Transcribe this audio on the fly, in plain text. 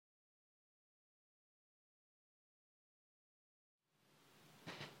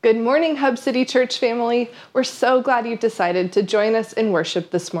Good morning, Hub City Church family. We're so glad you've decided to join us in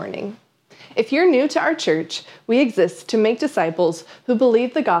worship this morning. If you're new to our church, we exist to make disciples who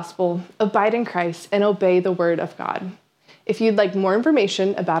believe the gospel, abide in Christ, and obey the word of God. If you'd like more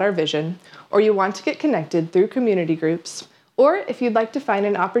information about our vision, or you want to get connected through community groups, or if you'd like to find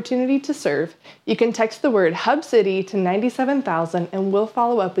an opportunity to serve, you can text the word Hub City to 97,000 and we'll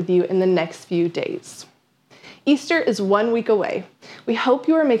follow up with you in the next few days. Easter is 1 week away. We hope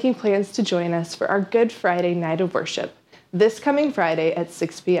you are making plans to join us for our Good Friday night of worship, this coming Friday at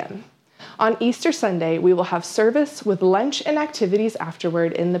 6 p.m. On Easter Sunday, we will have service with lunch and activities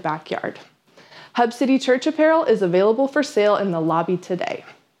afterward in the backyard. Hub City Church apparel is available for sale in the lobby today.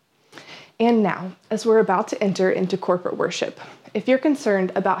 And now, as we're about to enter into corporate worship, if you're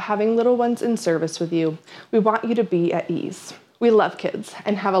concerned about having little ones in service with you, we want you to be at ease. We love kids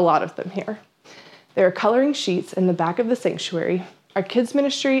and have a lot of them here. There are coloring sheets in the back of the sanctuary. Our kids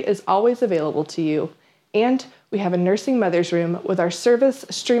ministry is always available to you. And we have a nursing mother's room with our service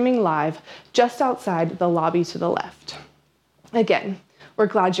streaming live just outside the lobby to the left. Again, we're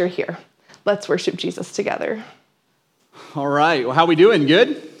glad you're here. Let's worship Jesus together. All right. Well, how we doing?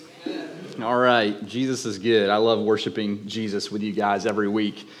 Good? All right. Jesus is good. I love worshiping Jesus with you guys every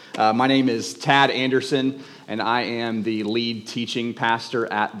week. My name is Tad Anderson, and I am the lead teaching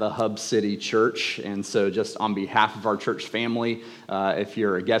pastor at the Hub City Church. And so just on behalf of our church family, if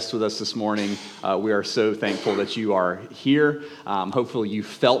you're a guest with us this morning, we are so thankful that you are here. Hopefully you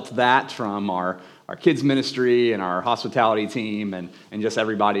felt that from our kids ministry and our hospitality team and just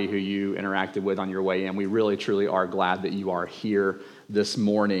everybody who you interacted with on your way in. We really, truly are glad that you are here this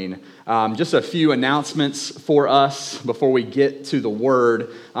morning. Just a few announcements for us before we get to the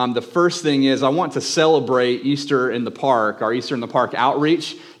word. The first thing is I want to celebrate Easter in the Park, our Easter in the Park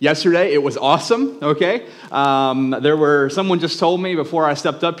outreach. Yesterday, it was awesome, okay? Someone just told me before I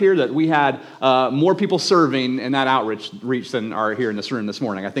stepped up here that we had more people serving in that outreach than are here in this room this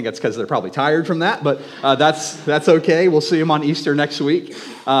morning. I think that's because they're probably tired from that, but that's okay. We'll see them on Easter next week.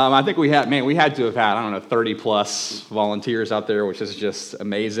 I think we had to have had, 30 plus volunteers out there, which is just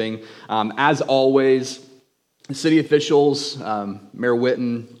amazing. As always, city officials, Mayor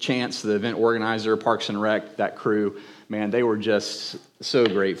Witten, Chance, the event organizer, Parks and Rec, that crew, man, they were just so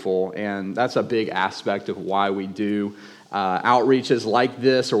grateful. And that's a big aspect of why we do outreaches like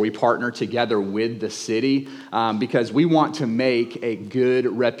this, or we partner together with the city, because we want to make a good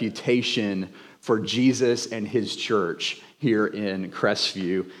reputation for Jesus and his church here in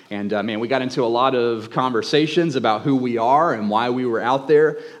Crestview. And we got into a lot of conversations about who we are and why we were out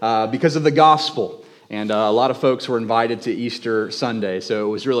there because of the gospel. And a lot of folks were invited to Easter Sunday, so it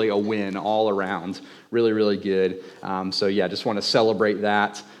was really a win all around. Really, really good. Just want to celebrate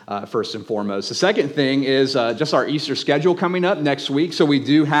that first and foremost. The second thing is just our Easter schedule coming up next week. So we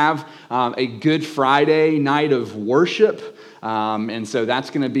do have a Good Friday night of worship. And so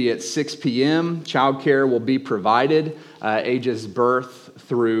that's going to be at 6 p.m. Childcare will be provided, ages birth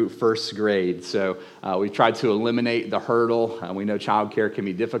through first grade. So we've tried to eliminate the hurdle. We know childcare can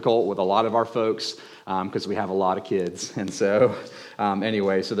be difficult with a lot of our folks because we have a lot of kids. And so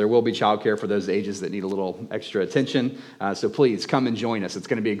so there will be childcare for those ages that need a little extra attention. So please come and join us. It's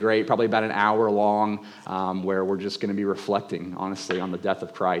going to be great, probably about an hour long, where we're just going to be reflecting, honestly, on the death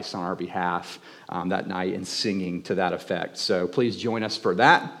of Christ on our behalf that night and singing to that effect. So please join us for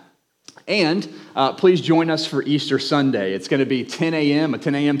that. And please join us for Easter Sunday. It's going to be 10 a.m., a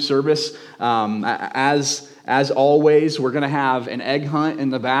 10 a.m. service. As always, we're going to have an egg hunt in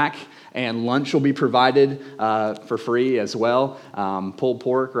the back, and lunch will be provided for free as well. Pulled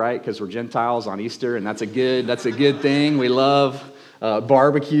pork, right? Because we're Gentiles on Easter, and that's a good thing. We love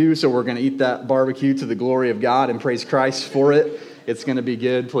barbecue, so we're going to eat that barbecue to the glory of God and praise Christ for it. It's going to be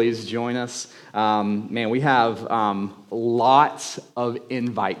good. Please join us. We have lots of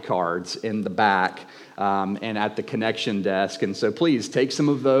invite cards in the back and at the connection desk. And so please take some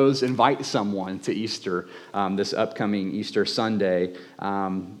of those, invite someone to Easter, this upcoming Easter Sunday.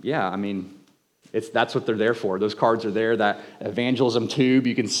 That's what they're there for. Those cards are there. That evangelism tube,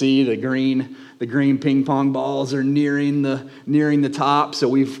 you can see the green ping pong balls are nearing the top. So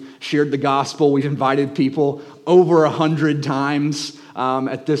we've shared the gospel. We've invited people over 100 times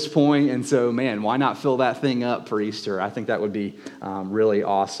at this point. And so, why not fill that thing up for Easter? I think that would be really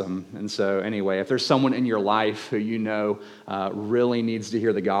awesome. And so anyway, if there's someone in your life who you know really needs to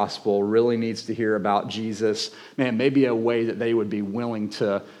hear the gospel, really needs to hear about Jesus, maybe a way that they would be willing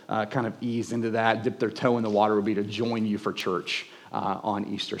to kind of ease into that, dip their toe in the water, would be to join you for church on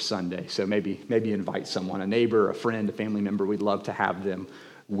Easter Sunday. So maybe invite someone, a neighbor, a friend, a family member. We'd love to have them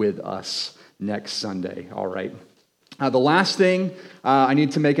with us next Sunday. All right. The last thing, I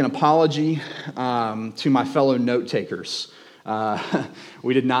need to make an apology to my fellow note takers.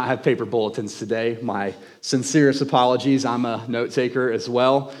 We did not have paper bulletins today. My sincerest apologies. I'm a note taker as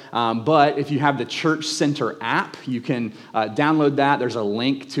well. But if you have the Church Center app, you can download that. There's a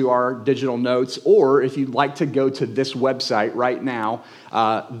link to our digital notes. Or if you'd like to go to this website right now,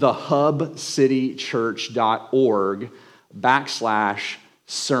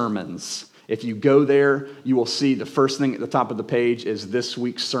 thehubcitychurch.org/sermons. If you go there, you will see the first thing at the top of the page is this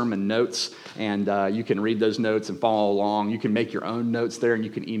week's sermon notes, and you can read those notes and follow along. You can make your own notes there, and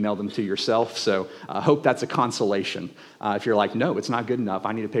you can email them to yourself, so I hope that's a consolation. If you're like, no, it's not good enough,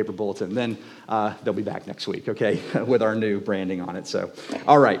 I need a paper bulletin, then they'll be back next week, okay, with our new branding on it. So,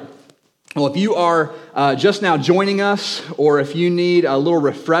 all right. Well, if you are just now joining us, or if you need a little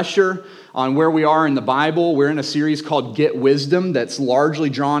refresher on where we are in the Bible, we're in a series called Get Wisdom that's largely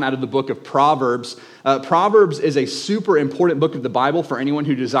drawn out of the book of Proverbs. Proverbs is a super important book of the Bible for anyone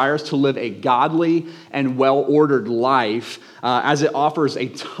who desires to live a godly and well-ordered life, as it offers a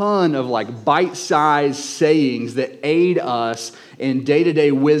ton of bite-sized sayings that aid us in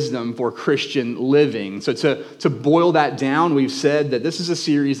day-to-day wisdom for Christian living. So to boil that down, we've said that this is a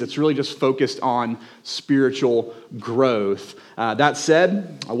series that's really just focused on spiritual growth. That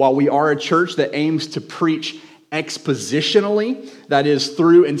said, while we are a church that aims to preach expositionally, that is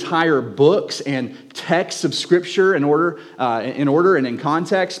through entire books and texts of Scripture in order and in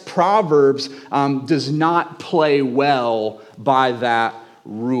context, Proverbs does not play well by that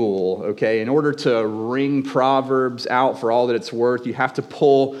rule, okay? In order to wring Proverbs out for all that it's worth, you have to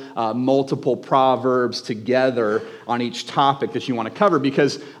pull multiple Proverbs together on each topic that you want to cover,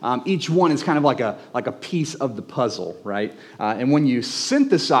 because each one is kind of like a piece of the puzzle, right? And when you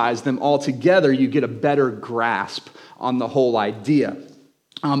synthesize them all together, you get a better grasp on the whole idea.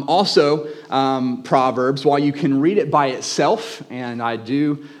 Proverbs, while you can read it by itself, and I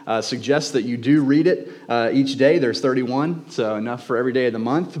do suggest that you do read it each day, there's 31, so enough for every day of the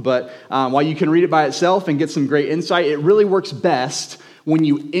month, but while you can read it by itself and get some great insight, it really works best when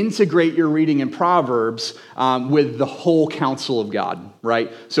you integrate your reading in Proverbs with the whole counsel of God,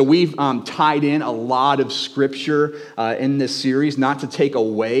 right? So we've tied in a lot of Scripture in this series, not to take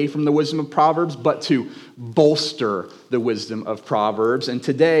away from the wisdom of Proverbs, but to bolster the wisdom of Proverbs. And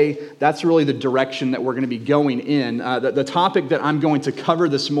today, that's really the direction that we're going to be going in. The topic that I'm going to cover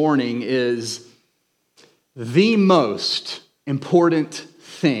this morning is the most important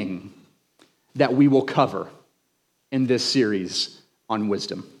thing that we will cover in this series on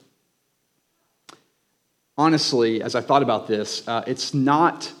wisdom. Honestly, as I thought about this, it's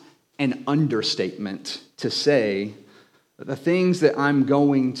not an understatement to say that the things that I'm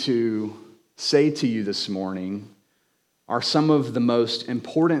going to say to you this morning are some of the most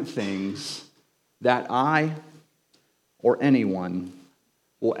important things that I or anyone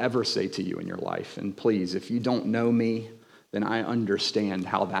will ever say to you in your life. And please, if you don't know me, then I understand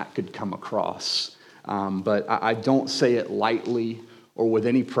how that could come across. But I don't say it lightly or with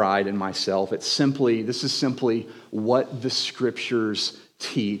any pride in myself. This is simply what the Scriptures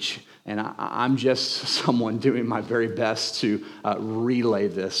teach, and I'm just someone doing my very best to relay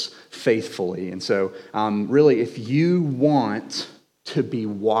this faithfully. And so, really, if you want to be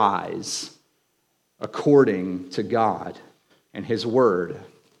wise according to God and His Word,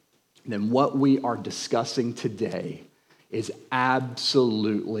 then what we are discussing today is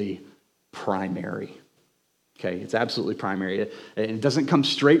absolutely primary. Okay, it's absolutely primary. It doesn't come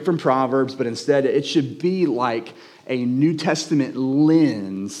straight from Proverbs, but instead it should be like a New Testament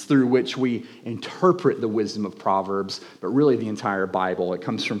lens through which we interpret the wisdom of Proverbs, but really the entire Bible. It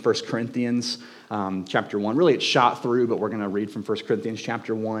comes from 1 Corinthians chapter 1. Really, it's shot through, but we're going to read from 1 Corinthians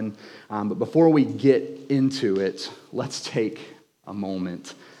chapter 1. But before we get into it, let's take a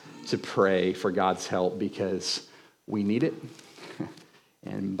moment to pray for God's help, because we need it.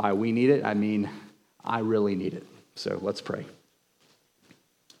 And by we need it, I mean I really need it. So let's pray.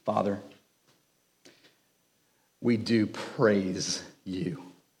 Father, we do praise you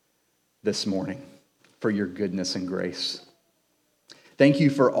this morning for your goodness and grace. Thank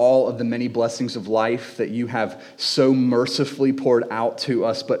you for all of the many blessings of life that you have so mercifully poured out to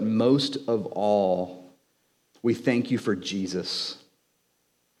us, but most of all, we thank you for Jesus.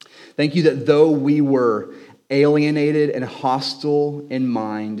 Thank you that though we were alienated and hostile in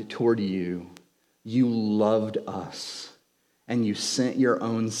mind toward you, you loved us, and you sent your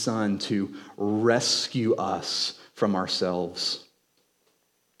own Son to rescue us from ourselves.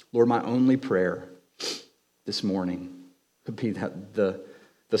 Lord, my only prayer this morning would be that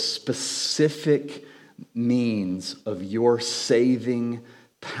the specific means of your saving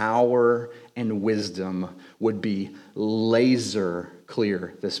power and wisdom would be laser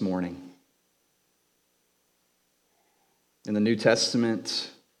clear this morning. In the New Testament,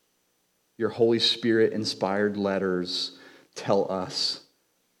 your Holy Spirit inspired letters tell us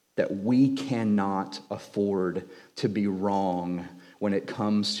that we cannot afford to be wrong when it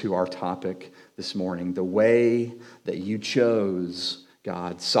comes to our topic this morning. The way that you chose,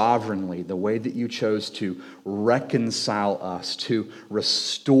 God, sovereignly, the way that you chose to reconcile us, to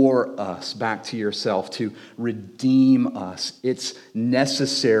restore us back to yourself, to redeem us, it's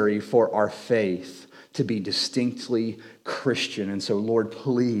necessary for our faith to be distinctly Christian. And so, Lord,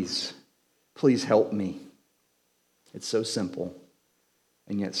 please help me. It's so simple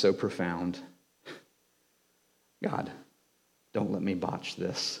and yet so profound. God, don't let me botch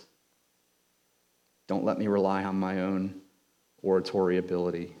this. Don't let me rely on my own oratory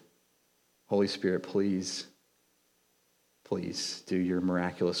ability. Holy Spirit, please do your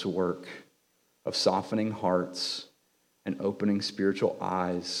miraculous work of softening hearts and opening spiritual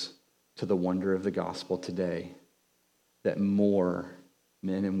eyes to the wonder of the gospel today, that more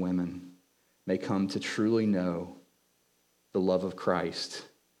men and women may come to truly know the love of Christ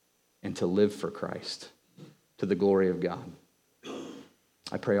and to live for Christ to the glory of God.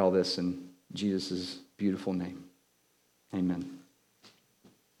 I pray all this in Jesus' beautiful name. Amen.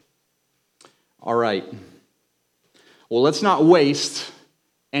 All right. Well, let's not waste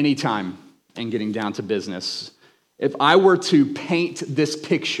any time in getting down to business. If I were to paint this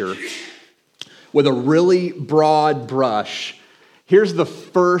picture with a really broad brush, here's the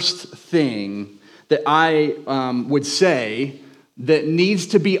first thing that I would say that needs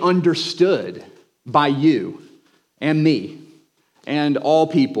to be understood by you and me and all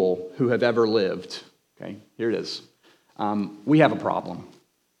people who have ever lived. Okay, here it is. We have a problem.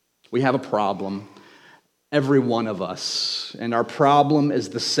 We have a problem, every one of us. And our problem is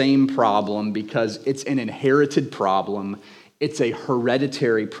the same problem because it's an inherited problem. It's a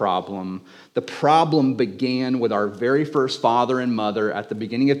hereditary problem. The problem began with our very first father and mother at the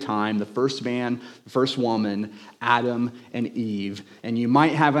beginning of time, the first man, the first woman, Adam and Eve. And you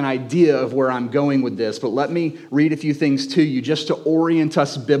might have an idea of where I'm going with this, but let me read a few things to you just to orient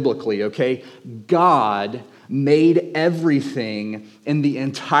us biblically, okay? God made everything in the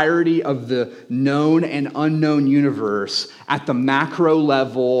entirety of the known and unknown universe at the macro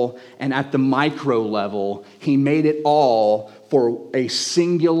level and at the micro level. He made it all for a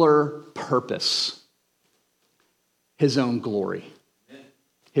singular purpose: His own glory.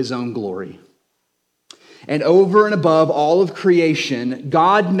 His own glory. And over and above all of creation,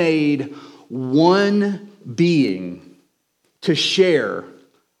 God made one being to share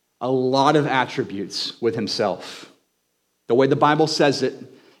a lot of attributes with himself. The way the Bible says it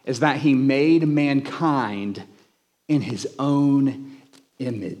is that he made mankind in his own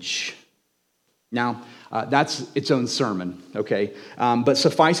image. Now, that's its own sermon, okay? But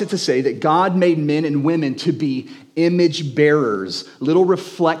suffice it to say that God made men and women to be image bearers, little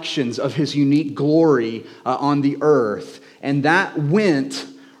reflections of his unique glory on the earth. And that went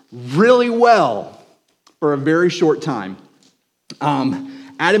really well for a very short time.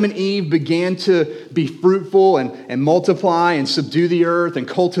 Adam and Eve began to be fruitful and multiply and subdue the earth and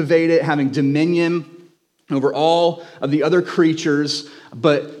cultivate it, having dominion over all of the other creatures.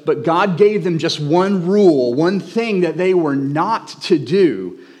 But God gave them just one rule, one thing that they were not to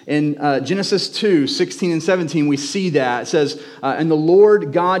do. In Genesis 2, 16 and 17, we see that. It says, and the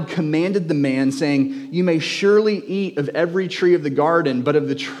Lord God commanded the man, saying, you may surely eat of every tree of the garden, but of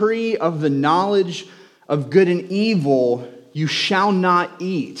the tree of the knowledge of good and evil you shall not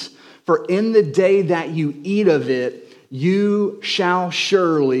eat. For in the day that you eat of it, you shall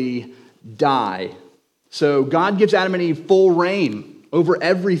surely die. So God gives Adam and Eve full reign over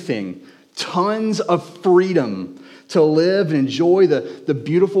everything, tons of freedom to live and enjoy the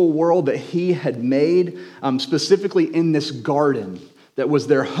beautiful world that he had made, specifically in this garden that was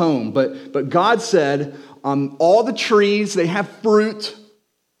their home. But God said, all the trees, they have fruit.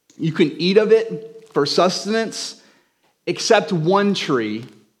 You can eat of it for sustenance, except one tree,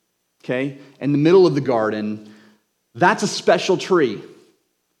 okay, in the middle of the garden. That's a special tree.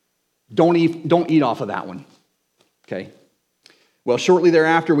 Don't eat off of that one, okay? Well, shortly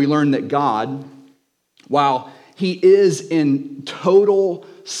thereafter, we learn that God, while he is in total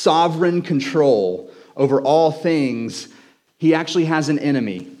sovereign control over all things, he actually has an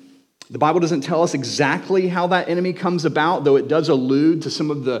enemy. The Bible doesn't tell us exactly how that enemy comes about, though it does allude to some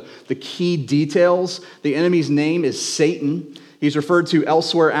of the key details. The enemy's name is Satan. He's referred to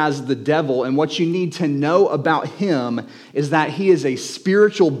elsewhere as the devil, and what you need to know about him is that he is a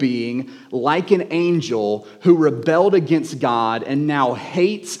spiritual being like an angel who rebelled against God and now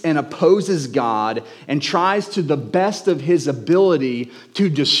hates and opposes God and tries to the best of his ability to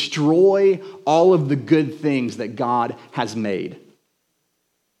destroy all of the good things that God has made.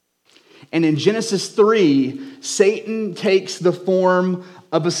 And in Genesis 3, Satan takes the form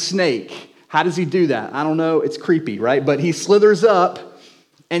of a snake. How does he do that? I don't know. It's creepy, right? But he slithers up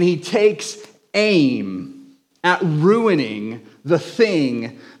and he takes aim at ruining the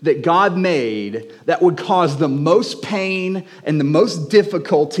thing that God made that would cause the most pain and the most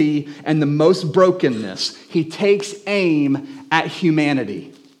difficulty and the most brokenness. He takes aim at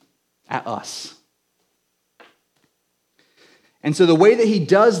humanity, at us. And so the way that he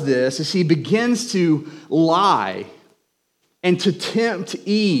does this is he begins to lie and to tempt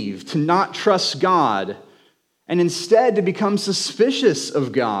Eve to not trust God and instead to become suspicious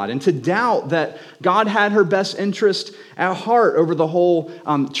of God and to doubt that God had her best interest at heart over the whole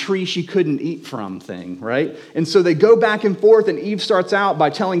tree she couldn't eat from thing, right? And so they go back and forth, and Eve starts out by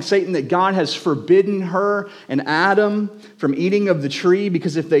telling Satan that God has forbidden her and Adam from eating of the tree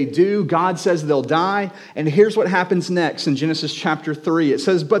because if they do, God says they'll die. And here's what happens next in Genesis chapter 3. It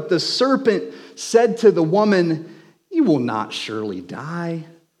says, "But the serpent said to the woman, 'You will not surely die.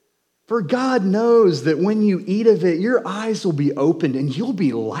 For God knows that when you eat of it, your eyes will be opened and you'll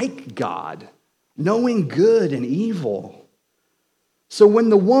be like God, knowing good and evil.' So when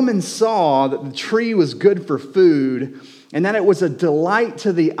the woman saw that the tree was good for food and that it was a delight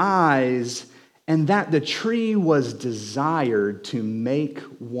to the eyes and that the tree was desired to make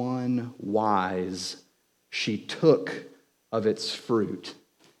one wise, she took of its fruit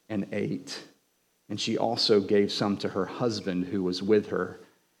and ate. And she also gave some to her husband who was with her,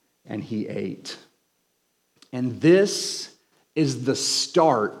 and he ate." And this is the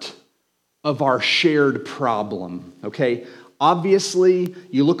start of our shared problem, okay? Obviously,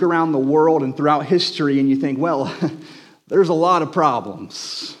 you look around the world and throughout history and you think, well, there's a lot of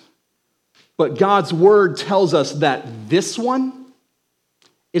problems. But God's word tells us that this one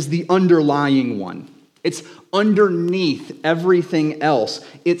is the underlying one. It's underneath everything else.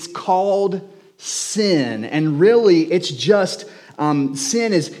 It's called sin. And really, it's just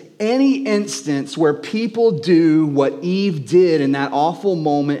sin is any instance where people do what Eve did in that awful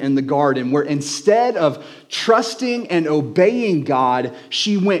moment in the garden, where instead of trusting and obeying God,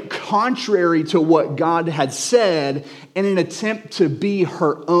 she went contrary to what God had said in an attempt to be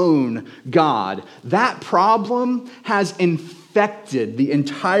her own God. That problem has infected the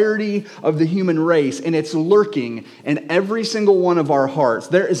entirety of the human race, and it's lurking in every single one of our hearts.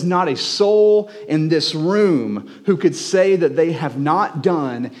 There is not a soul in this room who could say that they have not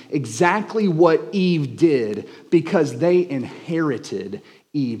done exactly what Eve did because they inherited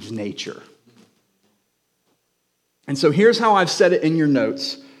Eve's nature. And so here's how I've said it in your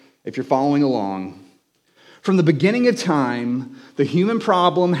notes, if you're following along. From the beginning of time, the human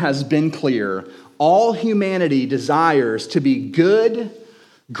problem has been clear. All humanity desires to be good,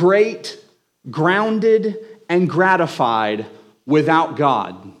 great, grounded, and gratified without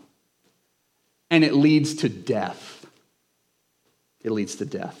God. And it leads to death. It leads to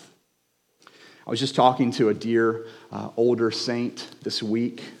death. I was just talking to a dear older saint this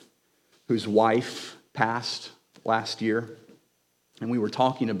week whose wife passed last year. And we were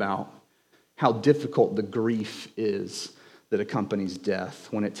talking about how difficult the grief is that accompanies death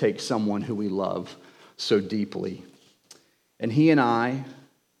when it takes someone who we love so deeply. And he and I,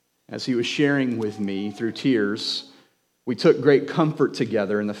 as he was sharing with me through tears, we took great comfort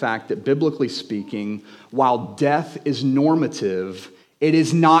together in the fact that, biblically speaking, while death is normative, it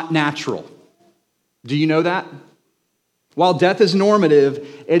is not natural. Do you know that? While death is normative,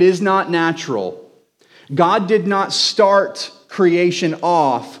 it is not natural. God did not start creation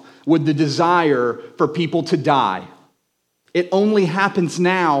off with the desire for people to die. It only happens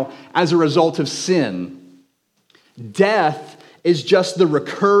now as a result of sin. Death is just the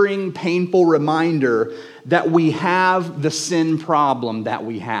recurring, painful reminder that we have the sin problem that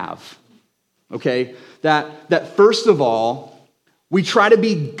we have. Okay? That first of all, we try to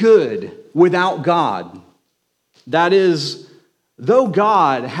be good without God. That is, though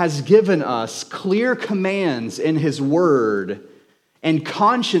God has given us clear commands in His Word and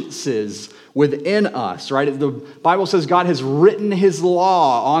consciences within us, right? The Bible says God has written His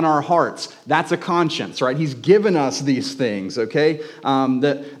law on our hearts. That's a conscience, right? He's given us these things, okay,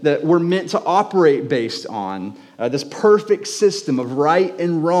 that we're meant to operate based on, this perfect system of right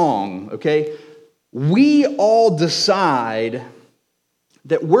and wrong, okay? We all decide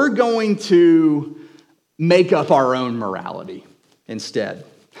that we're going to make up our own morality. instead.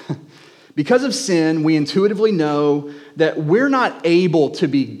 Because of sin, we intuitively know that we're not able to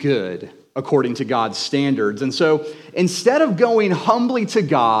be good according to God's standards. And so instead of going humbly to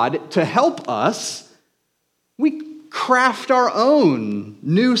God to help us, we craft our own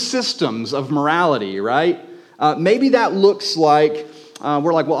new systems of morality, right? Maybe that looks like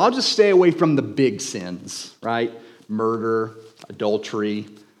we're like, well, I'll just stay away from the big sins, right? Murder, adultery,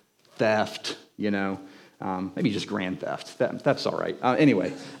 theft, maybe just grand theft. That's all right.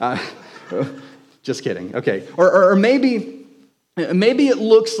 Anyway, just kidding. Okay. Or maybe it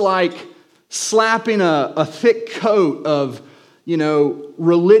looks like slapping a thick coat of,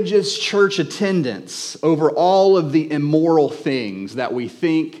 religious church attendance over all of the immoral things that we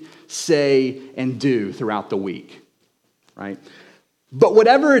think, say, and do throughout the week, right? But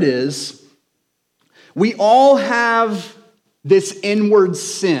whatever it is, we all have this inward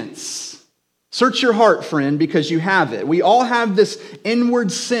sense. Search your heart, friend, because you have it. We all have this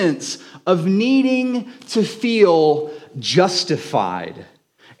inward sense of needing to feel justified.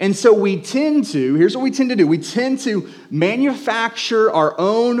 And so here's what we tend to do. We tend to manufacture our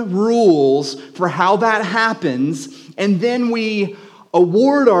own rules for how that happens, and then we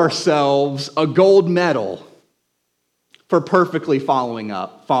award ourselves a gold medal for perfectly following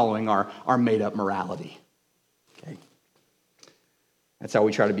our made-up morality. Okay. That's how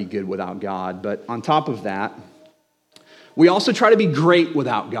we try to be good without God. But on top of that, we also try to be great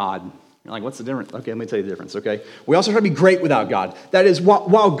without God. You're like, what's the difference? Okay, let me tell you the difference, okay? We also try to be great without God. That is,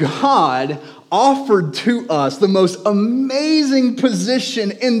 while God offered to us the most amazing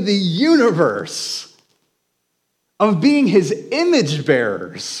position in the universe of being his image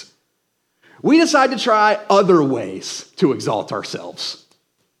bearers, we decide to try other ways to exalt ourselves.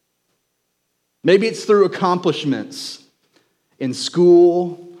 Maybe it's through accomplishments in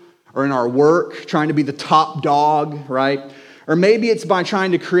school or in our work, trying to be the top dog, right? Or maybe it's by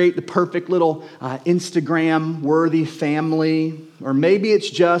trying to create the perfect little Instagram-worthy family. Or maybe it's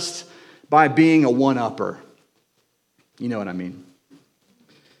just by being a one-upper. You know what I mean.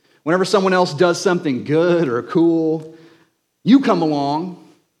 Whenever someone else does something good or cool, you come along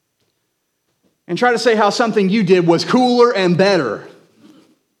and try to say how something you did was cooler and better.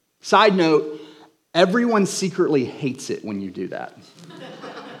 Side note, everyone secretly hates it when you do that.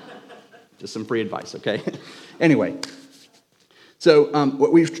 Just some free advice, okay? Anyway. So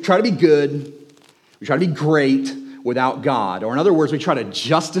we try to be good, we try to be great without God. Or in other words, we try to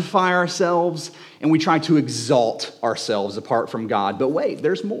justify ourselves and we try to exalt ourselves apart from God. But wait,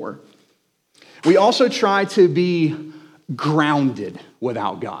 there's more. We also try to be grounded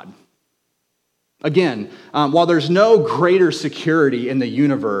without God. Again, while there's no greater security in the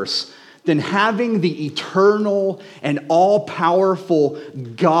universe than having the eternal and all-powerful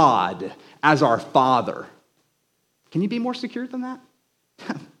God as our Father. Can you be more secure than that?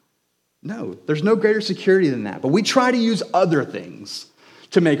 No, there's no greater security than that. But we try to use other things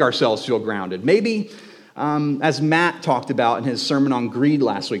to make ourselves feel grounded. Maybe, as Matt talked about in his sermon on greed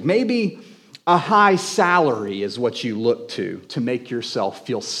last week, maybe a high salary is what you look to make yourself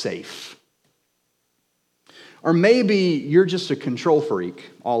feel safe. Or maybe you're just a control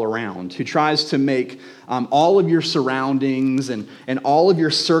freak all around who tries to make all of your surroundings and all of your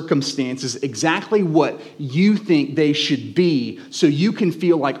circumstances exactly what you think they should be so you can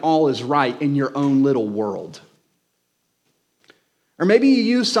feel like all is right in your own little world. Or maybe you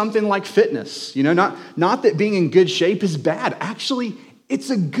use something like fitness. Not that being in good shape is bad. Actually,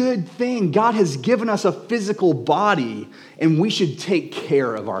 it's a good thing. God has given us a physical body and we should take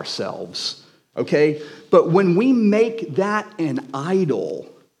care of ourselves. Okay? But when we make that an idol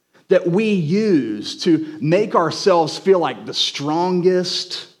that we use to make ourselves feel like the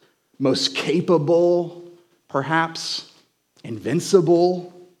strongest, most capable, perhaps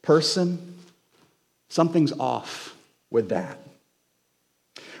invincible person, something's off with that.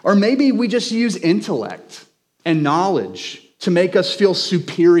 Or maybe we just use intellect and knowledge to make us feel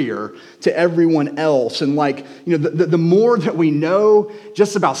superior to everyone else. And the more that we know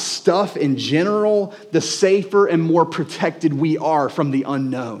just about stuff in general, the safer and more protected we are from the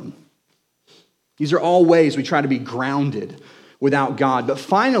unknown. These are all ways we try to be grounded without God. But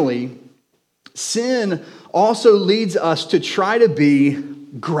finally, sin also leads us to try to be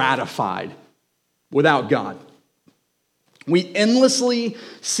gratified without God. We endlessly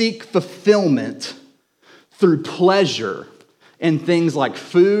seek fulfillment through pleasure in things like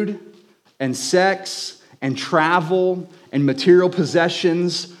food and sex and travel and material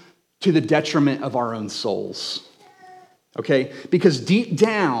possessions to the detriment of our own souls. Okay? Because deep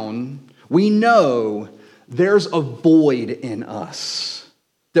down, we know there's a void in us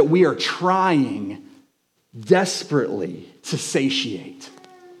that we are trying desperately to satiate.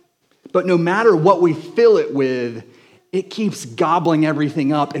 But no matter what we fill it with, it keeps gobbling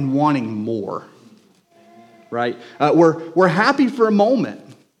everything up and wanting more, right? We're happy for a moment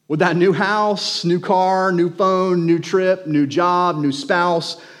with that new house, new car, new phone, new trip, new job, new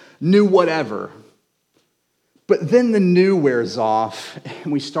spouse, new whatever. But then the new wears off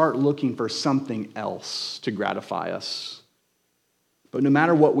and we start looking for something else to gratify us. But no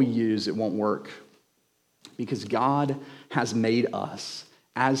matter what we use, it won't work because God has made us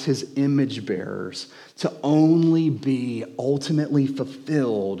as his image bearers to only be ultimately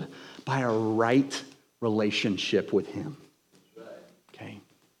fulfilled by a right relationship with him. Okay?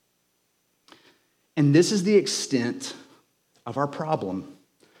 And this is the extent of our problem.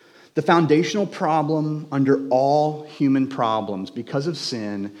 The foundational problem under all human problems, because of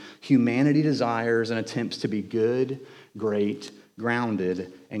sin, humanity desires and attempts to be good, great,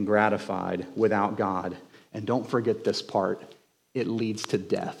 grounded, and gratified without God. And don't forget this part. It leads to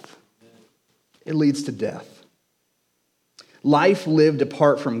death. It leads to death. Life lived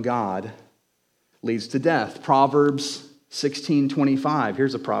apart from God leads to death. Proverbs 16:25.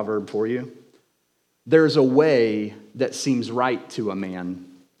 Here's a proverb for you. There's a way that seems right to a man,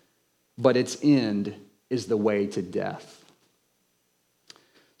 but its end is the way to death.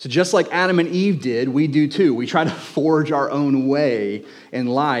 So just like Adam and Eve did, we do too. We try to forge our own way in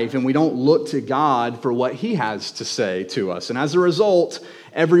life, and we don't look to God for what he has to say to us. And as a result,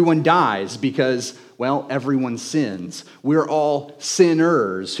 everyone dies because, well, everyone sins. We're all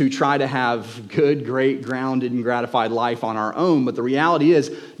sinners who try to have good, great, grounded, and gratified life on our own. But the reality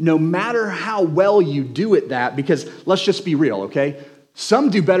is, no matter how well you do at that, because let's just be real, okay?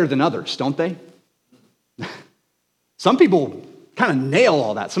 Some do better than others, don't they? Some people kind of nail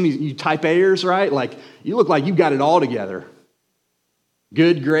all that. Some of you type A'ers, right? Like, you look like you've got it all together.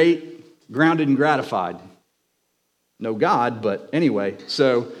 Good, great, grounded, and gratified. No God, but anyway.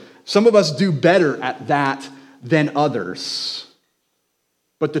 So some of us do better at that than others.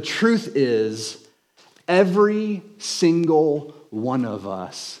 But the truth is, every single one of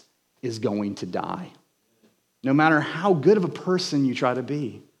us is going to die. No matter how good of a person you try to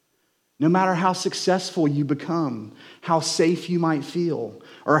be. No matter how successful you become, how safe you might feel,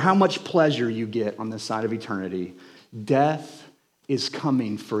 or how much pleasure you get on this side of eternity, death is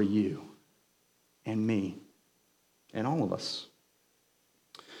coming for you and me and all of us.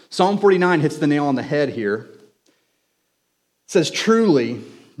 Psalm 49 hits the nail on the head here. It says, truly,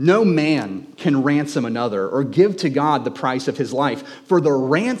 no man can ransom another or give to God the price of his life, for the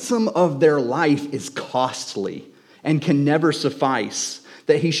ransom of their life is costly and can never suffice,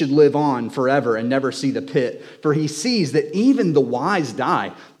 that he should live on forever and never see the pit. For he sees that even the wise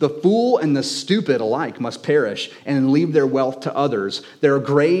die. The fool and the stupid alike must perish and leave their wealth to others. Their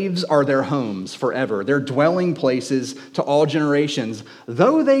graves are their homes forever, their dwelling places to all generations.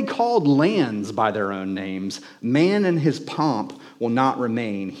 Though they called lands by their own names, man and his pomp will not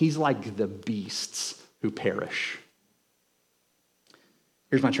remain. He's like the beasts who perish.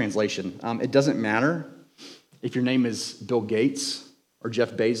 Here's my translation. It doesn't matter if your name is Bill Gates or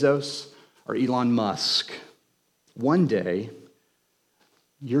Jeff Bezos, or Elon Musk. One day,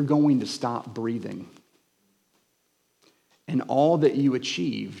 you're going to stop breathing. And all that you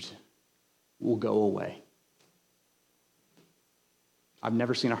achieved will go away. I've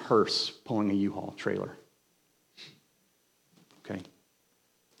never seen a hearse pulling a U-Haul trailer. Okay?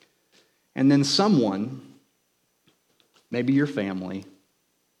 And then someone, maybe your family,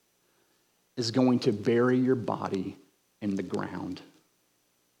 is going to bury your body in the ground.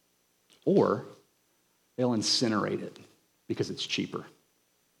 Or they'll incinerate it because it's cheaper.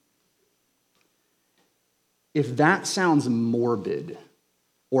 If that sounds morbid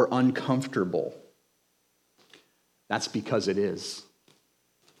or uncomfortable, that's because it is.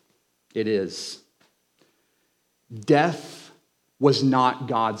 It is. Death was not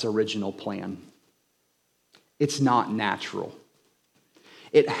God's original plan. It's not natural.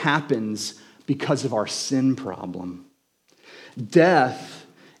 It happens because of our sin problem. Death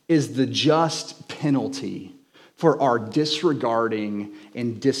is the just penalty for our disregarding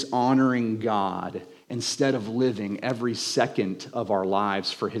and dishonoring God instead of living every second of our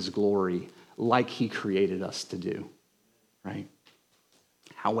lives for his glory like he created us to do, right?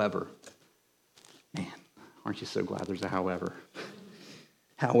 However, man, aren't you so glad there's a however?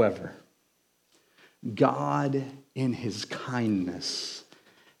 However, God in his kindness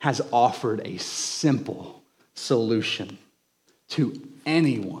has offered a simple solution to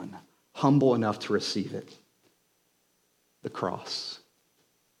anyone humble enough to receive it. The cross.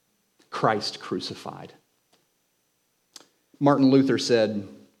 Christ crucified. Martin Luther said,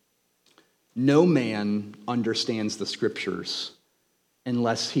 No man understands the scriptures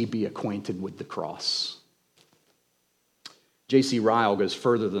unless he be acquainted with the cross. J.C. Ryle goes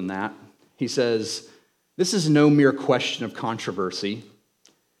further than that. He says, this is no mere question of controversy.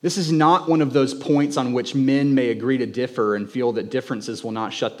 This is not one of those points on which men may agree to differ and feel that differences will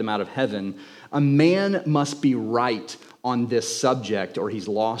not shut them out of heaven. A man must be right on this subject or he's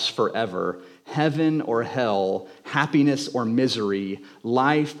lost forever. Heaven or hell, happiness or misery,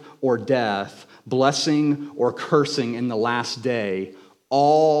 life or death, blessing or cursing in the last day,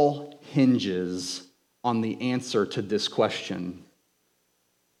 all hinges on the answer to this question.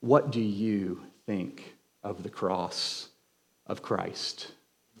 What do you think of the cross of Christ?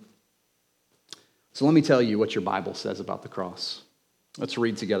 So let me tell you what your Bible says about the cross. Let's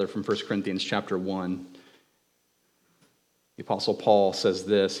read together from 1 Corinthians chapter 1. The Apostle Paul says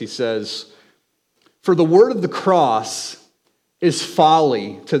this. He says, "For the word of the cross is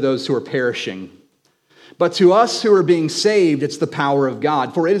folly to those who are perishing. But to us who are being saved, it's the power of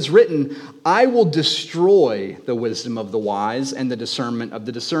God. For it is written, I will destroy the wisdom of the wise, and the discernment of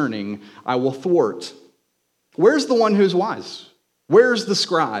the discerning I will thwart. Where's the one who's wise? Where's the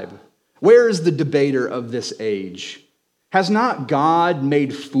scribe? Where is the debater of this age? Has not God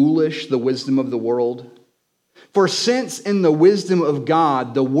made foolish the wisdom of the world? For since in the wisdom of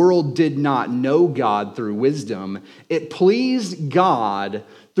God, the world did not know God through wisdom, it pleased God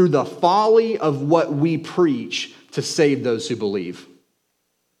through the folly of what we preach to save those who believe.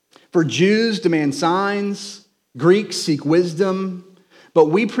 For Jews demand signs, Greeks seek wisdom, but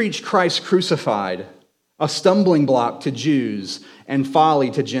we preach Christ crucified, a stumbling block to Jews and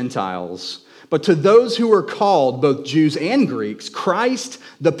folly to Gentiles. But to those who are called, both Jews and Greeks, Christ,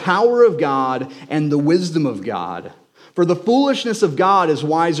 the power of God and the wisdom of God. For the foolishness of God is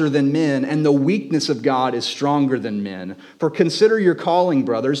wiser than men, and the weakness of God is stronger than men. For consider your calling,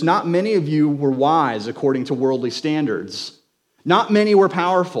 brothers. Not many of you were wise according to worldly standards. Not many were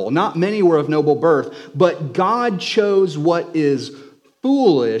powerful. Not many were of noble birth. But God chose what is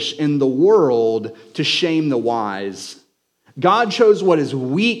foolish in the world to shame the wise. God chose what is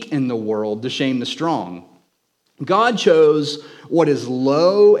weak in the world to shame the strong. God chose what is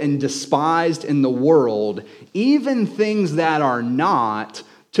low and despised in the world, even things that are not,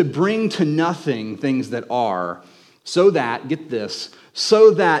 to bring to nothing things that are, so that, get this,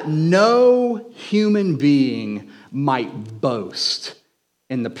 so that no human being might boast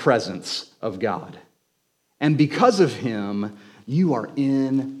in the presence of God. And because of him, you are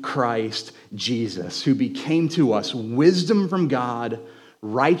in Christ Jesus, who became to us wisdom from God,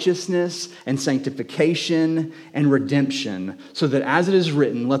 righteousness and sanctification and redemption, so that as it is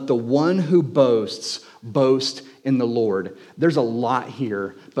written, let the one who boasts boast in the Lord. There's a lot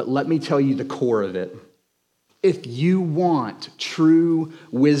here, but let me tell you the core of it. If you want true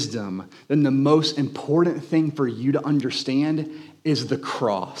wisdom, then the most important thing for you to understand is the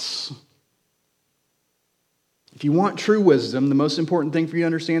cross. If you want true wisdom, the most important thing for you to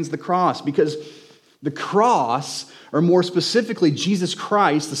understand is the cross, because the cross, or more specifically, Jesus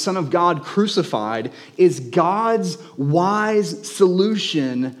Christ, the Son of God crucified, is God's wise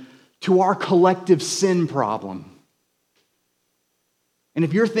solution to our collective sin problem. And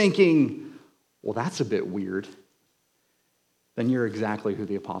if you're thinking, well, that's a bit weird, then you're exactly who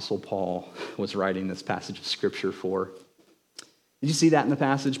the Apostle Paul was writing this passage of Scripture for. Did you see that in the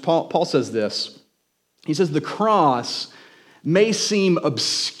passage? Paul says this. He says, the cross may seem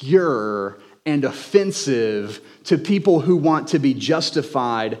obscure and offensive to people who want to be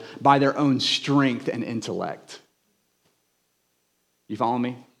justified by their own strength and intellect. You follow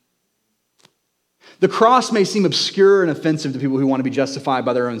me? The cross may seem obscure and offensive to people who want to be justified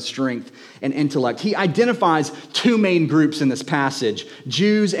by their own strength and intellect. He identifies two main groups in this passage,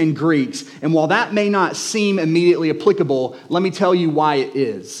 Jews and Greeks. And while that may not seem immediately applicable, let me tell you why it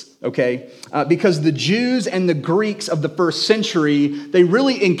is, okay? Because the Jews and the Greeks of the first century, they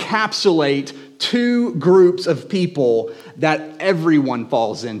really encapsulate two groups of people that everyone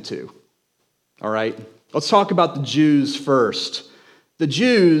falls into, all right? Let's talk about the Jews first. The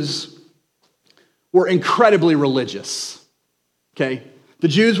Jews were incredibly religious, okay? The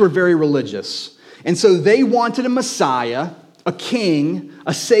Jews were very religious. And so they wanted a Messiah, a king,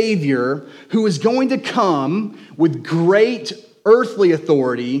 a savior, who was going to come with great earthly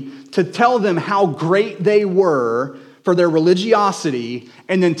authority to tell them how great they were for their religiosity,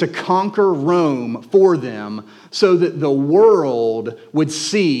 and then to conquer Rome for them so that the world would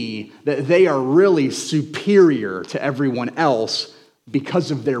see that they are really superior to everyone else because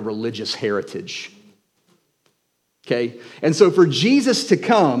of their religious heritage. Okay? And so for Jesus to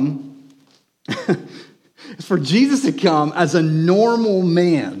come as a normal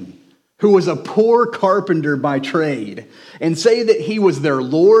man who was a poor carpenter by trade, and say that he was their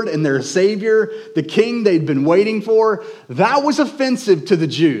Lord and their Savior, the king they'd been waiting for, that was offensive to the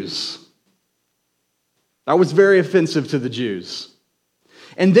Jews. That was very offensive to the Jews.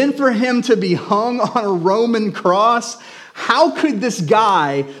 And then for him to be hung on a Roman cross, how could this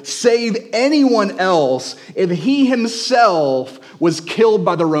guy save anyone else if he himself was killed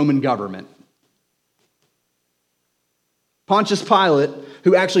by the Roman government? Pontius Pilate,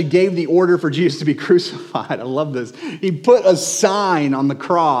 who actually gave the order for Jesus to be crucified, I love this, he put a sign on the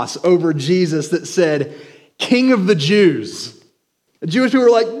cross over Jesus that said, King of the Jews. The Jewish people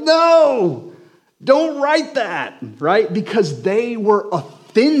were like, no, don't write that, right? Because they were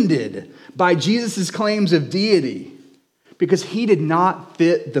offended by Jesus' claims of deity, because he did not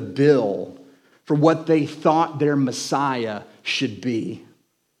fit the bill for what they thought their Messiah should be.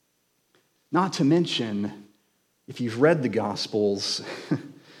 Not to mention, if you've read the Gospels,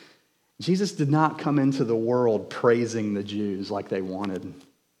 Jesus did not come into the world praising the Jews like they wanted.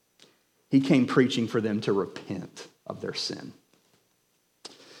 He came preaching for them to repent of their sin.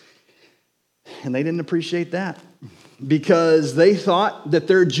 And they didn't appreciate that because they thought that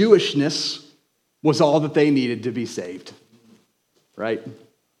their Jewishness was all that they needed to be saved. Right?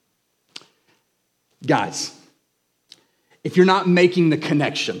 Guys, if you're not making the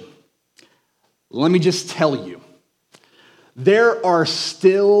connection, let me just tell you, there are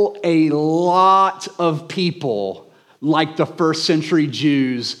still a lot of people like the first century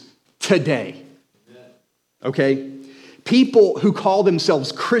Jews today. Okay? People who call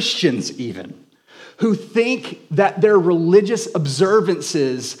themselves Christians even, who think that their religious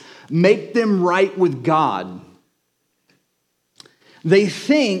observances make them right with God. They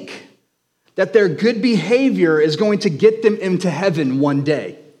think that their good behavior is going to get them into heaven one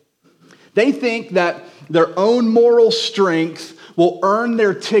day. They think that their own moral strength will earn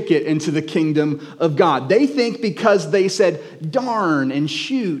their ticket into the kingdom of God. They think because they said darn and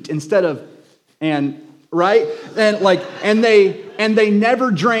shoot instead of and, right? And they never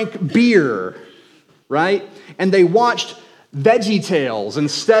drank beer, right? And they watched VeggieTales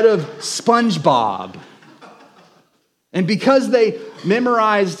instead of SpongeBob. And because they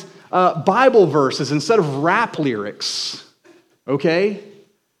memorized Bible verses instead of rap lyrics, okay,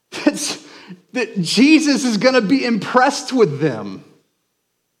 that Jesus is going to be impressed with them.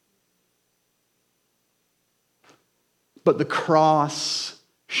 But the cross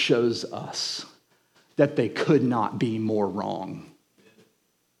shows us that they could not be more wrong.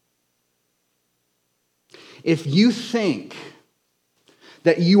 If you think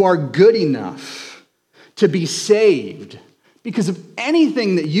that you are good enough to be saved because of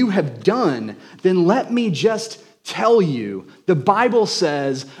anything that you have done, then let me just tell you, the Bible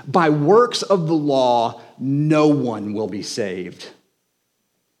says, by works of the law, no one will be saved.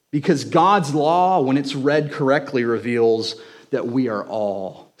 Because God's law, when it's read correctly, reveals that we are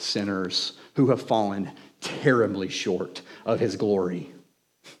all sinners who have fallen terribly short of his glory.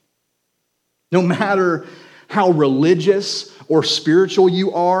 No matter how religious or spiritual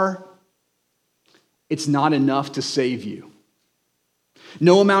you are, it's not enough to save you.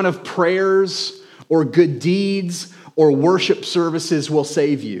 No amount of prayers or good deeds or worship services will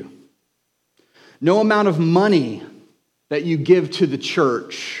save you. No amount of money that you give to the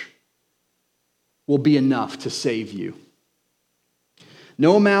church will be enough to save you.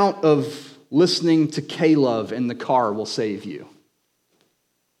 No amount of listening to K-Love in the car will save you.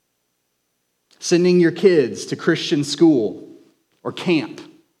 Sending your kids to Christian school or camp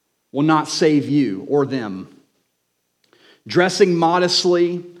will not save you or them. Dressing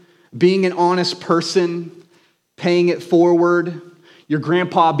modestly, being an honest person, paying it forward, your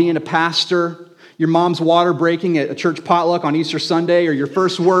grandpa being a pastor, your mom's water breaking at a church potluck on Easter Sunday, or your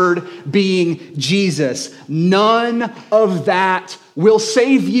first word being Jesus. None of that will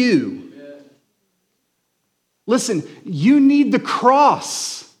save you. Listen, you need the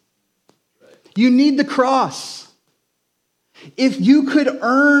cross. You need the cross. If you could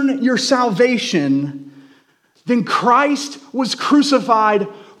earn your salvation, then Christ was crucified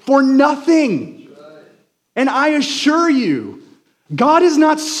for nothing. And I assure you, God is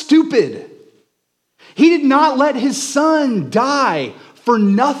not stupid. He did not let his son die for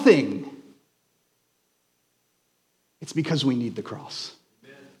nothing. It's because we need the cross.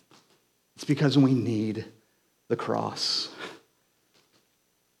 It's because we need the cross.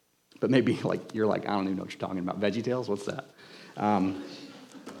 But maybe you're like, I don't even know what you're talking about. VeggieTales? What's that?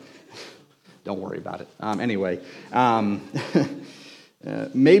 Don't worry about it.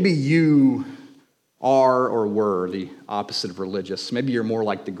 Maybe you are or were the opposite of religious. Maybe you're more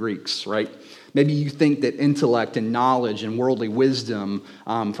like the Greeks, right? Maybe you think that intellect and knowledge and worldly wisdom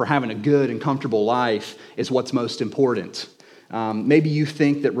for having a good and comfortable life is what's most important. Maybe you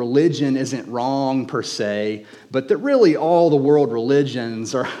think that religion isn't wrong per se, but that really all the world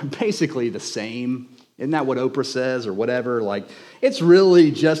religions are basically the same. Isn't that what Oprah says or whatever? Like, it's really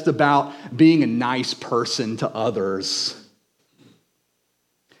just about being a nice person to others.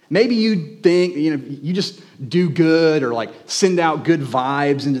 Maybe you think, you just do good or like send out good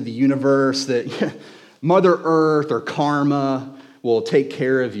vibes into the universe, that Mother Earth or karma will take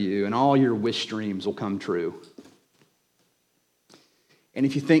care of you and all your wish dreams will come true. And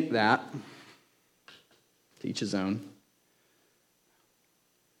if you think that, to each his own.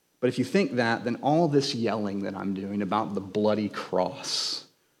 But if you think that, then all this yelling that I'm doing about the bloody cross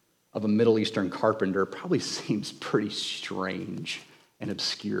of a Middle Eastern carpenter probably seems pretty strange and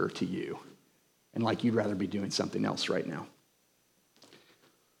obscure to you, and like you'd rather be doing something else right now.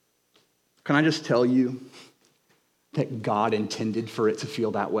 Can I just tell you that God intended for it to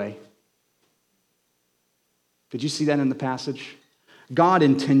feel that way? Did you see that in the passage? God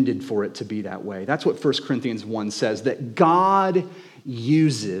intended for it to be that way. That's what 1 Corinthians 1 says, that God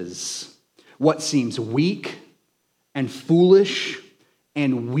uses what seems weak and foolish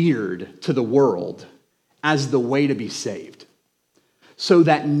and weird to the world as the way to be saved, so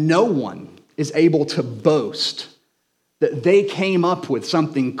that no one is able to boast that they came up with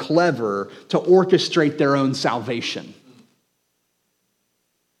something clever to orchestrate their own salvation.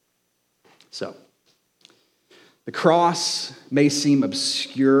 So, the cross may seem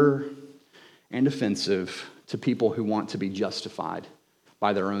obscure and offensive to people who want to be justified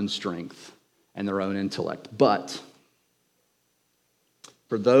by their own strength and their own intellect. But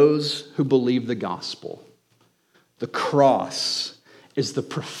for those who believe the gospel, the cross is the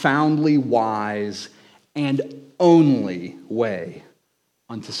profoundly wise and only way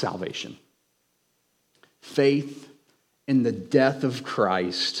unto salvation. Faith in the death of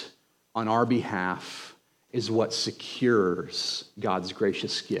Christ on our behalf is what secures God's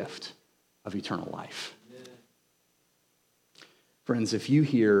gracious gift of eternal life. Amen. Friends, if you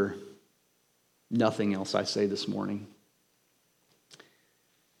hear nothing else I say this morning,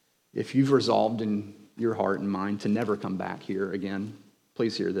 if you've resolved in your heart and mind to never come back here again,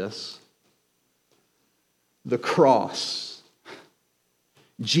 please hear this. The cross,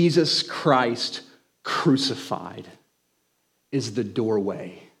 Jesus Christ crucified, is the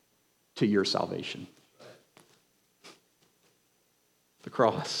doorway to your salvation. The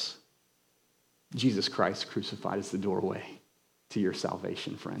cross, Jesus Christ crucified, is the doorway to your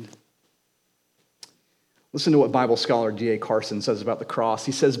salvation, friend. Listen to what Bible scholar D.A. Carson says about the cross.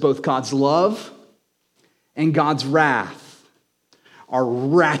 He says both God's love and God's wrath are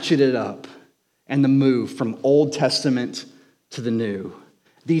ratcheted up and the move from Old Testament to the New.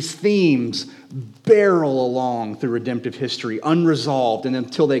 These themes barrel along through redemptive history, unresolved, and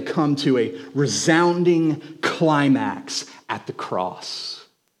until they come to a resounding climax at the cross.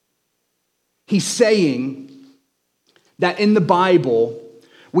 He's saying that in the Bible,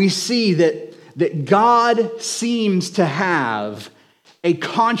 we see that God seems to have a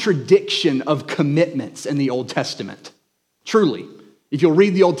contradiction of commitments in the Old Testament. Truly, if you'll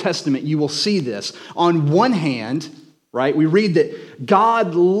read the Old Testament, you will see this. On one hand, right, we read that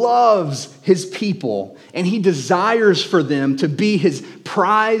God loves his people and he desires for them to be his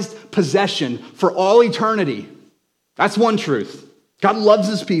prized possession for all eternity. That's one truth. God loves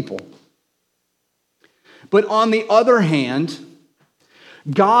his people. But on the other hand,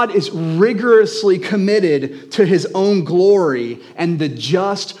 God is rigorously committed to his own glory and the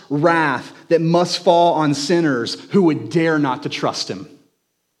just wrath that must fall on sinners who would dare not to trust him.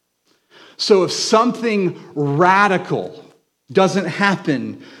 So if something radical doesn't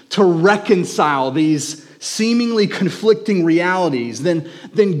happen to reconcile these seemingly conflicting realities,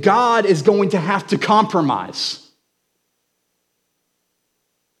 then God is going to have to compromise.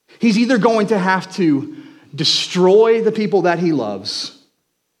 He's either going to have to destroy the people that he loves,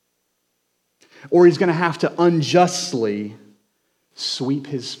 or he's going to have to unjustly sweep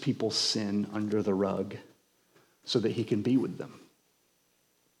his people's sin under the rug so that he can be with them.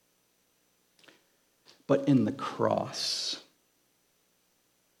 But in the cross,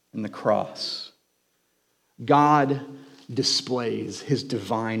 God displays his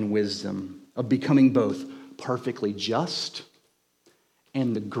divine wisdom of becoming both perfectly just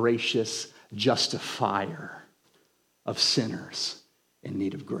and the gracious justifier of sinners in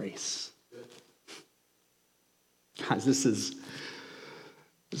need of grace. Guys, this is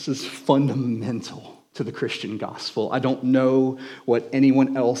fundamental to the Christian gospel. I don't know what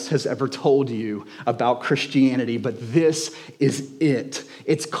anyone else has ever told you about Christianity, but this is it.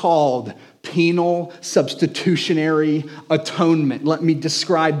 It's called penal substitutionary atonement. Let me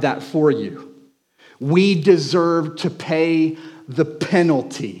describe that for you. We deserve to pay the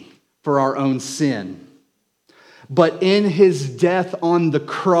penalty for our own sin. But in his death on the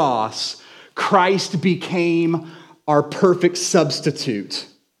cross, Christ became our perfect substitute.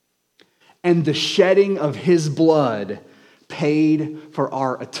 And the shedding of his blood paid for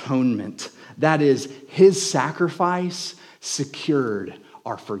our atonement. That is, his sacrifice secured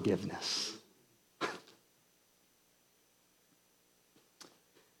our forgiveness.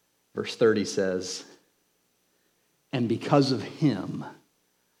 Verse 30 says, and because of him,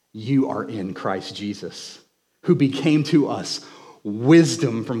 you are in Christ Jesus, who became to us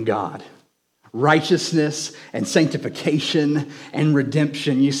wisdom from God, righteousness and sanctification and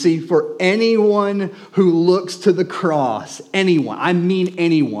redemption. You see, for anyone who looks to the cross, anyone, I mean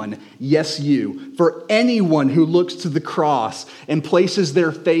anyone, yes you, for anyone who looks to the cross and places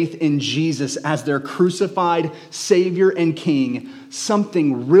their faith in Jesus as their crucified Savior and King,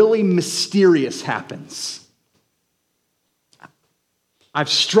 something really mysterious happens. I've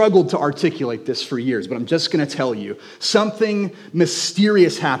struggled to articulate this for years, but I'm just going to tell you. Something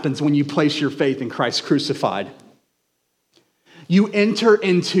mysterious happens when you place your faith in Christ crucified. You enter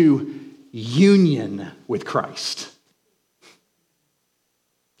into union with Christ.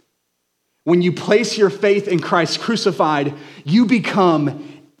 When you place your faith in Christ crucified, you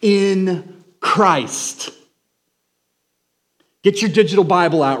become in Christ. Get your digital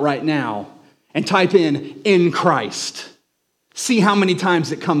Bible out right now and type in Christ. See how many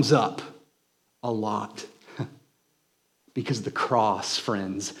times it comes up. A lot. Because the cross,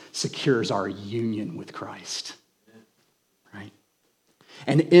 friends, secures our union with Christ. Right?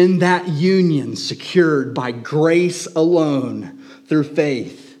 And in that union, secured by grace alone, through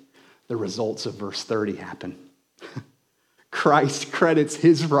faith, the results of verse 30 happen. Christ credits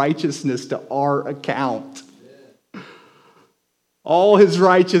his righteousness to our account. All his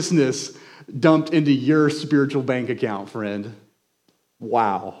righteousness dumped into your spiritual bank account, friend.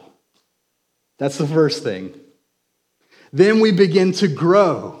 Wow. That's the first thing. Then we begin to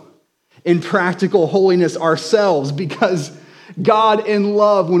grow in practical holiness ourselves because God in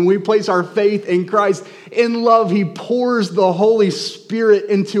love, when we place our faith in Christ, in love, he pours the Holy Spirit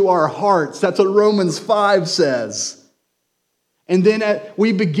into our hearts. That's what Romans 5 says. And then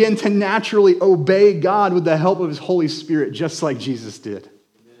we begin to naturally obey God with the help of his Holy Spirit, just like Jesus did.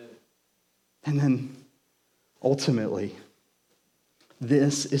 And then ultimately,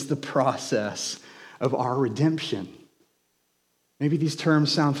 this is the process of our redemption. Maybe these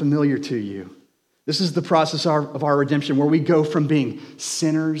terms sound familiar to you. This is the process of our redemption where we go from being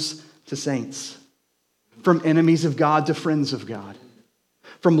sinners to saints, from enemies of God to friends of God,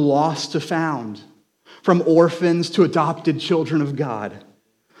 from lost to found, from orphans to adopted children of God,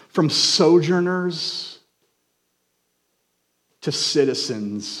 from sojourners to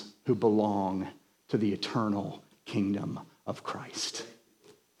citizens who belong to the eternal kingdom of Christ.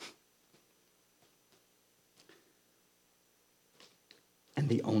 And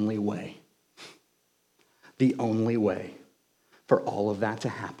the only way for all of that to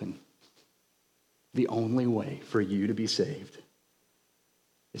happen, the only way for you to be saved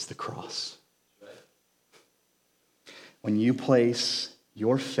is the cross. When you place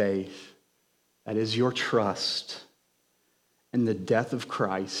your faith, that is your trust, in the death of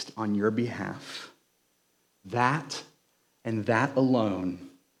Christ on your behalf, that and that alone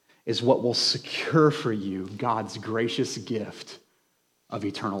is what will secure for you God's gracious gift of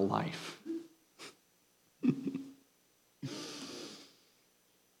eternal life.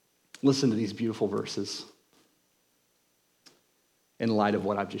 Listen to these beautiful verses in light of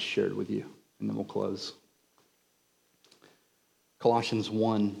what I've just shared with you, and then we'll close. Colossians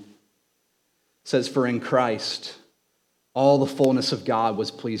 1 says, "For in Christ all the fullness of God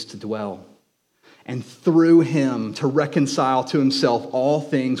was pleased to dwell, and through him to reconcile to himself all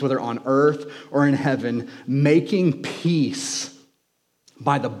things, whether on earth or in heaven, making peace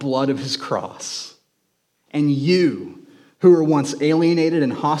by the blood of his cross. And you, who were once alienated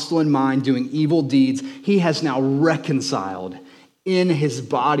and hostile in mind, doing evil deeds, he has now reconciled in his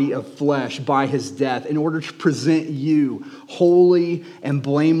body of flesh by his death, in order to present you holy and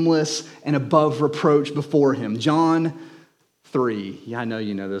blameless and above reproach before him." John 3, I know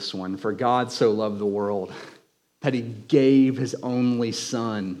you know this one. "For God so loved the world that he gave his only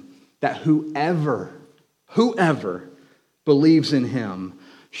Son, that whoever believes in him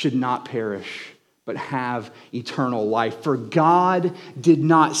should not perish, but have eternal life. For God did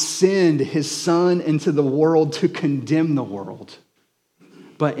not send his Son into the world to condemn the world,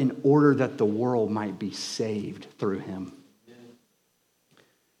 but in order that the world might be saved through him.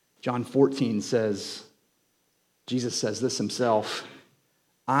 John 14 says, Jesus says this himself,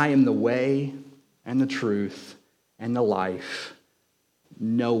 I am the way and the truth and the life.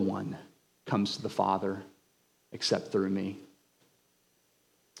 No one comes to the Father except through me.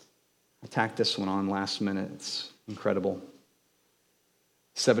 I tacked this one on last minute. It's incredible.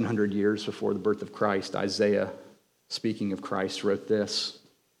 700 years before the birth of Christ, Isaiah, speaking of Christ, wrote this.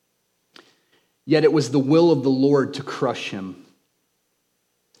 Yet it was the will of the Lord to crush him.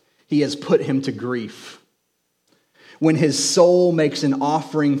 He has put him to grief. When his soul makes an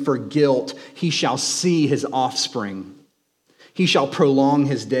offering for guilt, he shall see his offspring. He shall prolong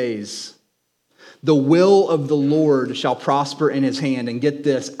his days. The will of the Lord shall prosper in his hand. And get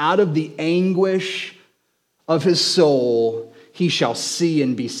this, out of the anguish of his soul, he shall see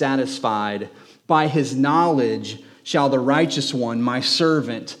and be satisfied. By his knowledge shall the righteous one, my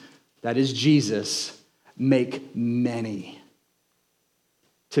servant, that is Jesus, make many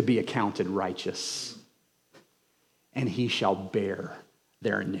to be accounted righteous. And he shall bear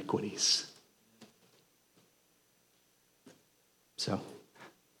their iniquities. So,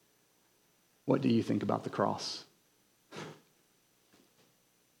 what do you think about the cross?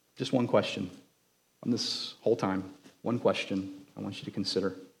 Just one question. On this whole time, one question I want you to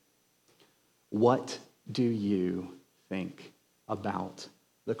consider. What do you think about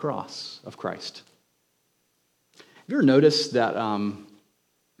the cross of Christ? Have you ever noticed that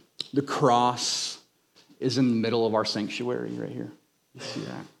the cross is in the middle of our sanctuary right here? You see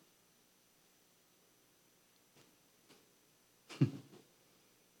that?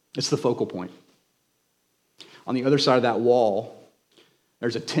 It's the focal point. On the other side of that wall,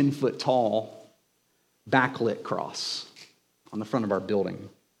 there's a 10-foot tall backlit cross on the front of our building.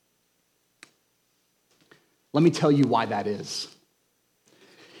 Let me tell you why that is.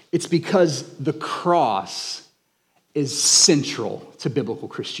 It's because the cross is central to biblical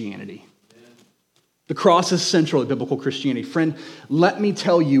Christianity. The cross is central to biblical Christianity. Friend, let me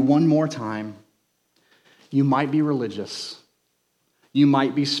tell you one more time. You might be religious. You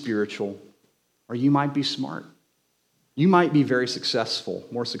might be spiritual. Or you might be smart. You might be very successful,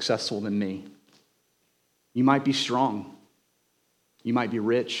 more successful than me. You might be strong. You might be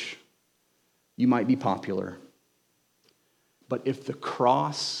rich. You might be popular. But if the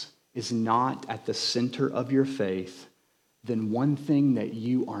cross is not at the center of your faith, then one thing that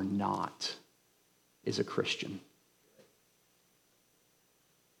you are not is a Christian.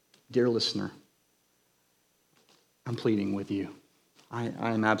 Dear listener, I'm pleading with you. I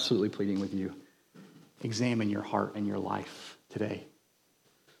am absolutely pleading with you. Examine your heart and your life today.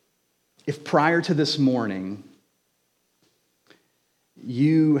 If prior to this morning,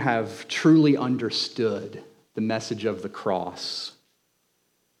 you have truly understood the message of the cross,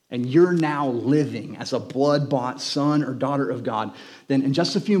 and you're now living as a blood-bought son or daughter of God, then in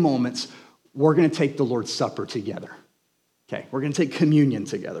just a few moments, we're going to take the Lord's Supper together. Okay, we're going to take communion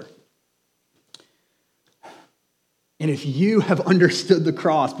together. And if you have understood the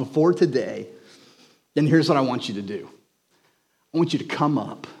cross before today, then here's what I want you to do. I want you to come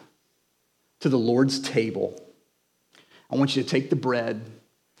up to the Lord's table. I want you to take the bread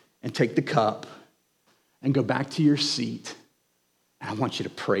and take the cup and go back to your seat. And I want you to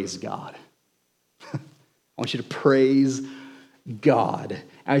praise God. I want you to praise God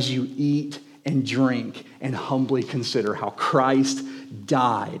as you eat and drink and humbly consider how Christ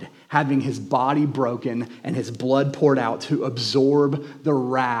died, having his body broken and his blood poured out to absorb the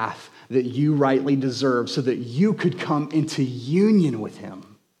wrath that you rightly deserve so that you could come into union with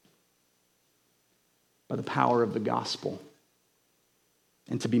him by the power of the gospel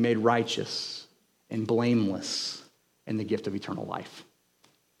and to be made righteous and blameless in the gift of eternal life.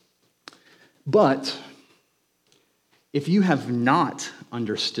 But if you have not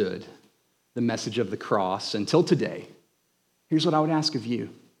understood the message of the cross until today, here's what I would ask of you.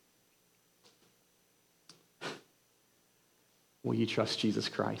 Will you trust Jesus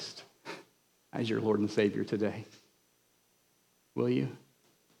Christ as your Lord and Savior today? Will you?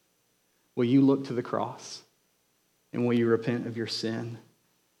 Will you look to the cross? And will you repent of your sin?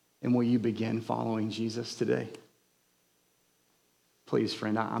 And will you begin following Jesus today? Please,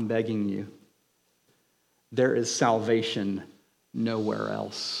 friend, I'm begging you. There is salvation nowhere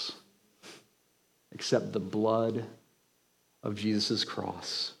else except the blood of Jesus'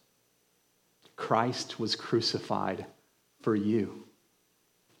 cross. Christ was crucified for you.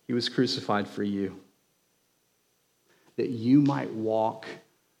 He was crucified for you, that you might walk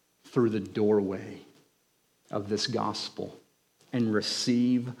through the doorway of this gospel and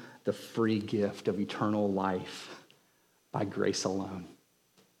receive the free gift of eternal life by grace alone.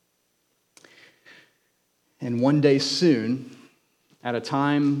 And one day soon, at a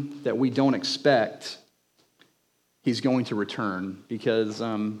time that we don't expect, he's going to return, because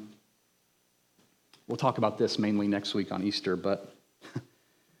we'll talk about this mainly next week on Easter, but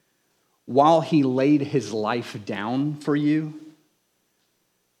while he laid his life down for you,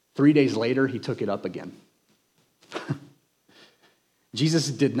 3 days later, he took it up again. Jesus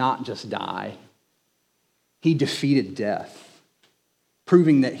did not just die. He defeated death,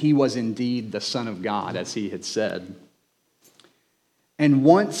 proving that he was indeed the Son of God, as he had said. And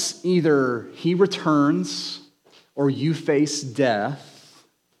once either he returns or you face death,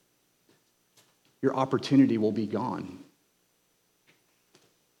 your opportunity will be gone.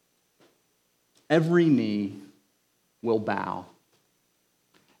 Every knee will bow,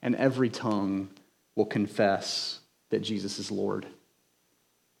 and every tongue will confess that Jesus is Lord.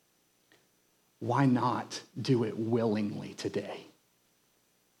 Why not do it willingly today,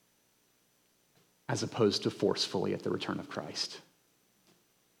 as opposed to forcefully at the return of Christ?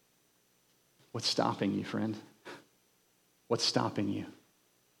 What's stopping you, friend? What's stopping you?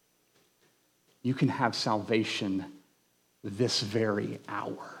 You can have salvation this very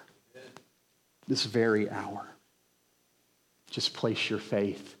hour. This very hour. Just place your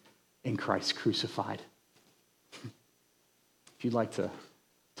faith in Christ crucified. If you'd like to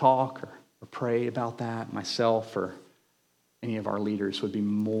talk or pray about that, myself or any of our leaders would be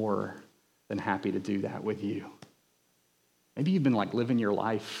more than happy to do that with you. Maybe you've been living your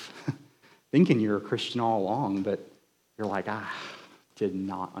life thinking you're a Christian all along, but you're like, did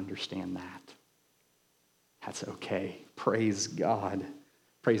not understand that. That's okay. Praise God.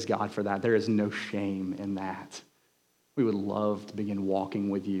 Praise God for that. There is no shame in that. We would love to begin walking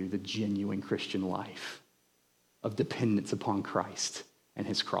with you the genuine Christian life of dependence upon Christ and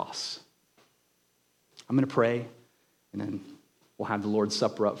his cross. I'm going to pray, and then we'll have the Lord's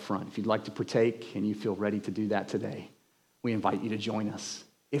Supper up front. If you'd like to partake and you feel ready to do that today, we invite you to join us.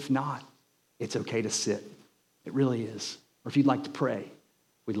 If not, it's okay to sit. It really is. Or if you'd like to pray,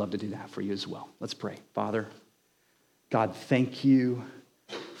 we'd love to do that for you as well. Let's pray. Father, God, thank you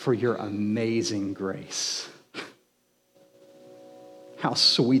for your amazing grace. How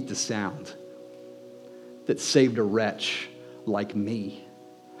sweet the sound that saved a wretch like me.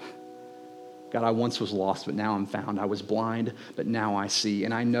 God, I once was lost, but now I'm found. I was blind, but now I see.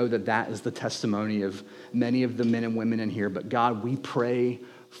 And I know that that is the testimony of many of the men and women in here. But God, we pray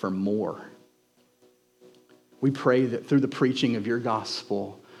for more. We pray that through the preaching of your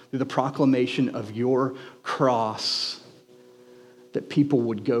gospel, through the proclamation of your cross, that people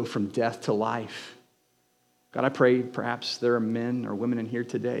would go from death to life. God, I pray perhaps there are men or women in here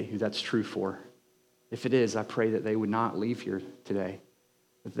today who that's true for. If it is, I pray that they would not leave here today,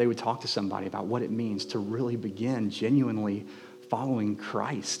 that they would talk to somebody about what it means to really begin genuinely following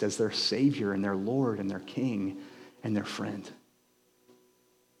Christ as their Savior and their Lord and their King and their friend.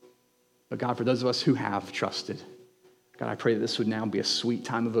 But God, for those of us who have trusted, God, I pray that this would now be a sweet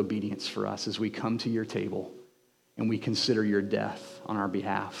time of obedience for us as we come to your table and we consider your death on our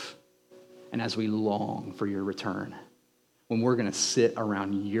behalf, and as we long for your return, when we're going to sit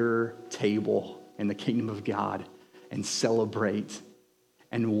around your table in the kingdom of God and celebrate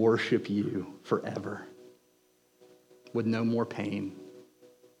and worship you forever with no more pain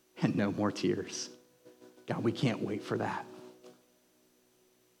and no more tears. God, we can't wait for that.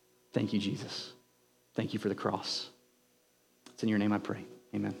 Thank you, Jesus. Thank you for the cross. It's in your name I pray.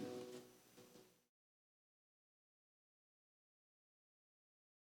 Amen.